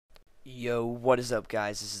Yo, what is up,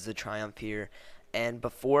 guys? This is the Triumph here. And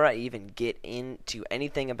before I even get into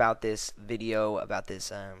anything about this video, about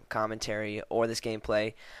this commentary, or this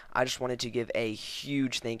gameplay, I just wanted to give a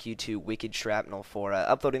huge thank you to Wicked Shrapnel for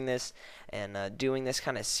uploading this and doing this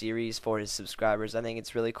kind of series for his subscribers. I think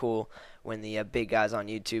it's really cool when the big guys on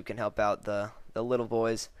YouTube can help out the little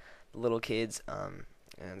boys, the little kids.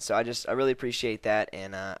 And so I really appreciate that,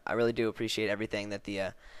 and I really do appreciate everything that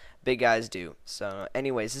the big guys do. So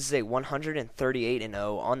anyways, this is a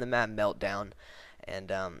 138-0 on the map Meltdown,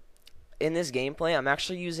 and in this gameplay I'm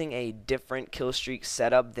actually using a different kill streak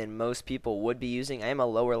setup than most people would be using. I am a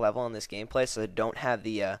lower level in this gameplay, so I don't have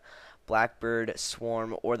the Blackbird,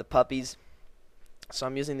 Swarm, or the Puppies. So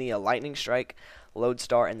I'm using the Lightning Strike,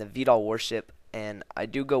 Lodestar, and the VTOL Warship, and I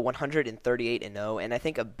do go 138-0, and I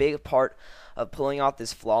think a big part of pulling off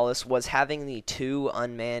this flawless was having the two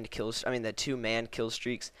manned kill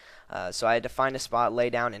streaks. So I had to find a spot, lay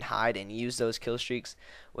down, and hide, and use those kill streaks,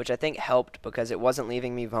 which I think helped because it wasn't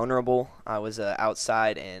leaving me vulnerable. I was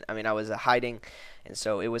outside, and I was hiding, and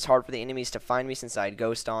so it was hard for the enemies to find me since I had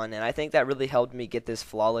Ghost on, and I think that really helped me get this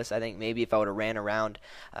flawless. I think maybe if I would have ran around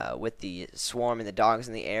with the Swarm and the dogs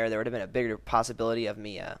in the air, there would have been a bigger possibility of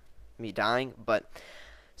me dying. But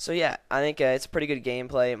so yeah, I think it's pretty good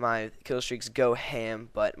gameplay. My kill streaks go ham,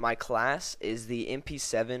 but my class is the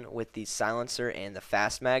MP7 with the silencer and the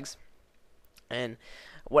fast mags. And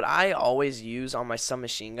what I always use on my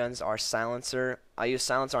submachine guns are silencer. I use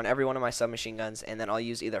silencer on every one of my submachine guns, and then I'll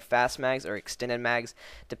use either fast mags or extended mags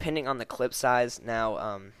depending on the clip size.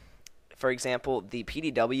 Now, for example, the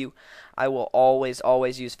PDW, I will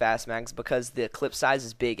always use fast mags because the clip size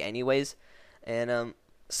is big anyways. And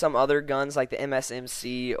some other guns like the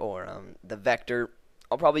MSMC or the Vector,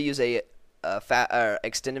 I'll probably use a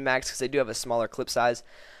extended mags because they do have a smaller clip size.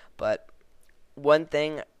 But one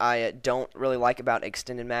thing I don't really like about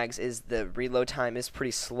extended mags is the reload time is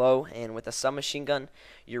pretty slow, and with a submachine gun,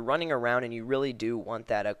 you're running around and you really do want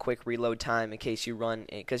that a quick reload time in case you run,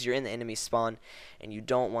 because you're in the enemy spawn, and you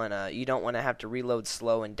don't wanna have to reload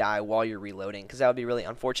slow and die while you're reloading, because that would be really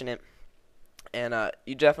unfortunate. And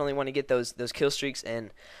you definitely want to get those kill streaks,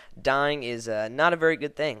 and dying is not a very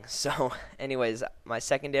good thing. So anyways, my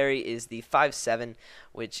secondary is the 5.7,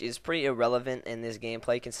 which is pretty irrelevant in this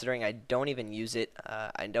gameplay considering I don't even use it.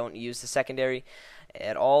 I don't use the secondary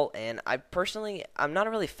at all, and I'm not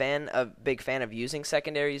a really big fan of using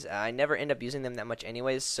secondaries. I never end up using them that much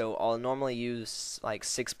anyways, so I'll normally use like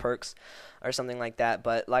 6 perks or something like that.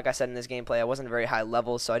 But like I said, in this gameplay I wasn't very high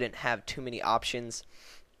level, so I didn't have too many options.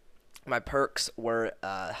 My perks were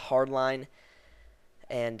hardline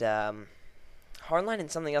and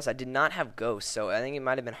something else. I did not have Ghost, so I think it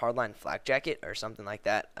might have been hardline flak jacket or something like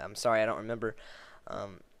that. I'm sorry, I don't remember.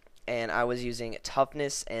 And I was using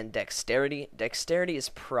toughness and dexterity. Dexterity is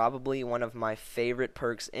probably one of my favorite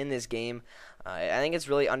perks in this game. I think it's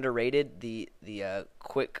really underrated, the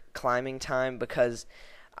quick climbing time, because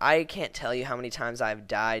I can't tell you how many times I've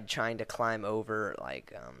died trying to climb over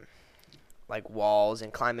like walls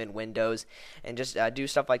and climb in windows and just do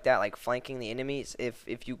stuff like that, like flanking the enemies.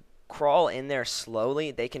 If you crawl in there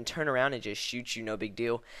slowly, they can turn around and just shoot you, no big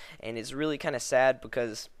deal. And it's really kind of sad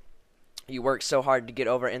because you work so hard to get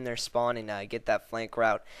over in their spawn and get that flank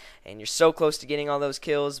route, and you're so close to getting all those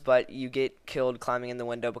kills, but you get killed climbing in the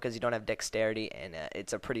window because you don't have dexterity, and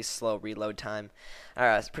it's a pretty slow reload time,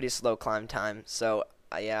 it's a pretty slow climb time. So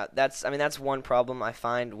yeah, that's one problem I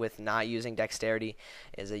find with not using dexterity,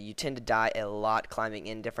 is that you tend to die a lot climbing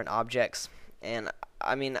in different objects. And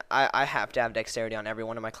I have to have dexterity on every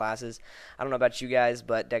one of my classes. I don't know about you guys,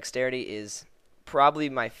 but dexterity is probably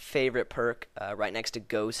my favorite perk, right next to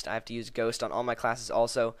Ghost. I have to use Ghost on all my classes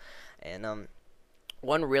also. And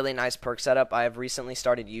one really nice perk setup I have recently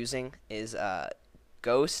started using is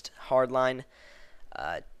Ghost, Hardline,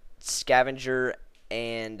 Scavenger,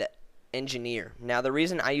 and Engineer. Now the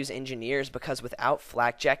reason I use Engineer is because without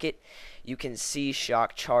flak jacket you can see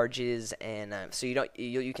shock charges, and so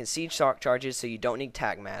you can see shock charges, so you don't need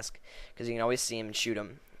tag mask because you can always see them and shoot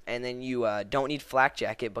them. And then you don't need flak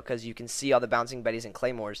jacket because you can see all the bouncing betties and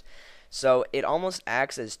claymores. So it almost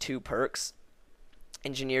acts as 2 perks.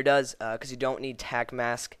 Engineer does, because you don't need tag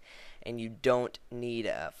mask and you don't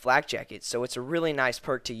need flak jacket. So it's a really nice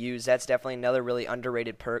perk to use. That's definitely another really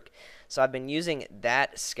underrated perk. So I've been using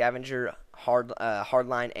that, Scavenger,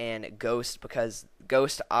 Hardline, and Ghost, because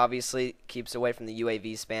Ghost obviously keeps away from the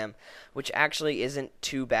UAV spam, which actually isn't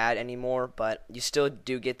too bad anymore, but you still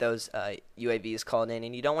do get those UAVs called in,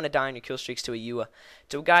 and you don't want to die on your kill streaks to a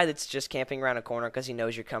guy that's just camping around a corner because he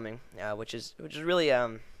knows you're coming, which is really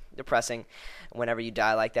depressing whenever you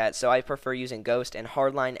die like that. So I prefer using Ghost and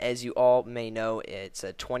Hardline. As you all may know, it's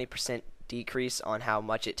a 20% decrease on how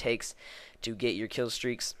much it takes to get your kill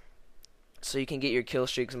streaks. So you can get your kill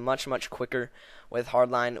streaks much quicker with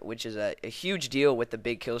Hardline, which is a huge deal with the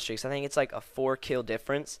big kill streaks. I think it's like a 4 kill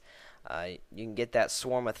difference. You can get that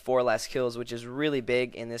swarm with 4 less kills, which is really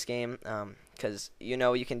big in this game, because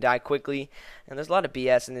you can die quickly, and there's a lot of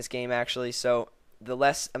BS in this game actually. So the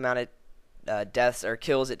less amount of deaths or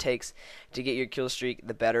kills it takes to get your kill streak,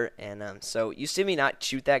 the better. And so you see me not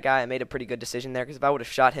shoot that guy. I made a pretty good decision there, because if I would have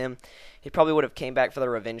shot him, he probably would have came back for the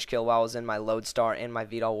revenge kill while I was in my Lodestar and my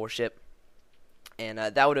VTOL warship. And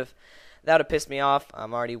that would have pissed me off.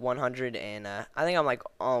 I'm already 100, and I think I'm like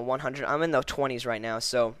on 100. I'm in the 20s right now,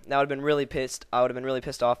 so that would have been really pissed. I would have been really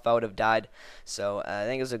pissed off if I would have died. So I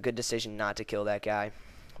think it was a good decision not to kill that guy.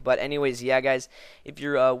 But anyways, yeah, guys, if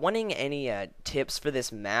you're wanting any tips for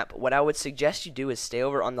this map, what I would suggest you do is stay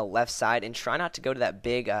over on the left side and try not to go to that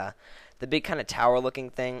big the big kind of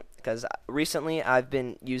tower-looking thing, because recently I've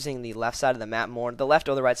been using the left side of the map more, the left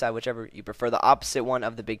or the right side, whichever you prefer, the opposite one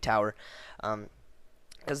of the big tower.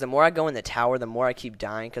 Because the more I go in the tower, the more I keep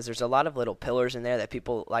dying, because there's a lot of little pillars in there that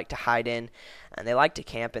people like to hide in, and they like to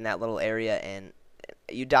camp in that little area, and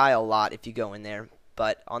you die a lot if you go in there.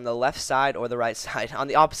 But on the left side or the right side, on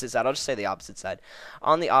the opposite side, I'll just say the opposite side.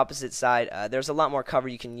 On the opposite side, there's a lot more cover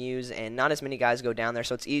you can use, and not as many guys go down there,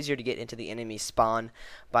 so it's easier to get into the enemy spawn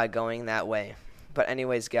by going that way. But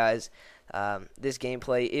anyways, guys, this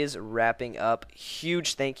gameplay is wrapping up.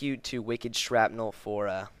 Huge thank you to Wicked Shrapnel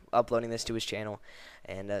for uploading this to his channel.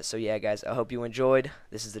 And so yeah, guys, I hope you enjoyed.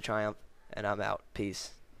 This is The Triumph, and I'm out.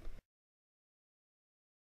 Peace.